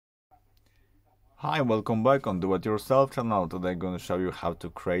Hi, welcome back on Do It Yourself channel. Today I'm going to show you how to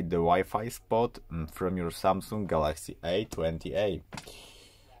create the Wi-Fi spot from your Samsung Galaxy A20e.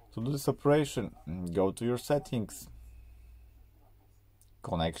 To do this operation, go to your settings,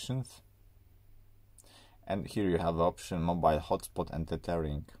 connections, and here you have the option mobile hotspot and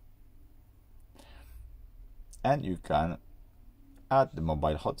tethering. And you can add the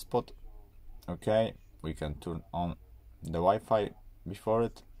mobile hotspot. Okay, we can turn on the Wi-Fi before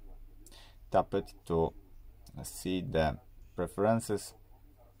it. Tap it to see the preferences.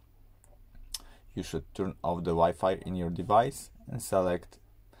 You should turn off the Wi-Fi in your device and select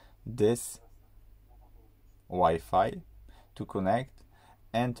this Wi-Fi to connect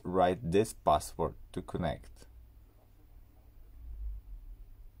and write this password to connect.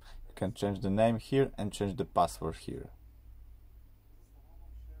 You can change the name here and change the password here.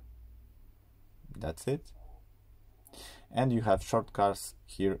 That's it. And you have shortcuts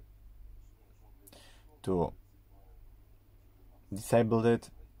here to disable it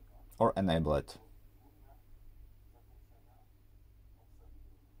or enable it.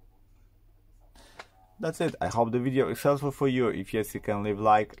 That's it. I hope the video is helpful for you. If yes, you can leave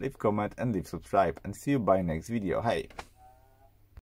like, leave comment and leave subscribe, and see you by next video. Hey!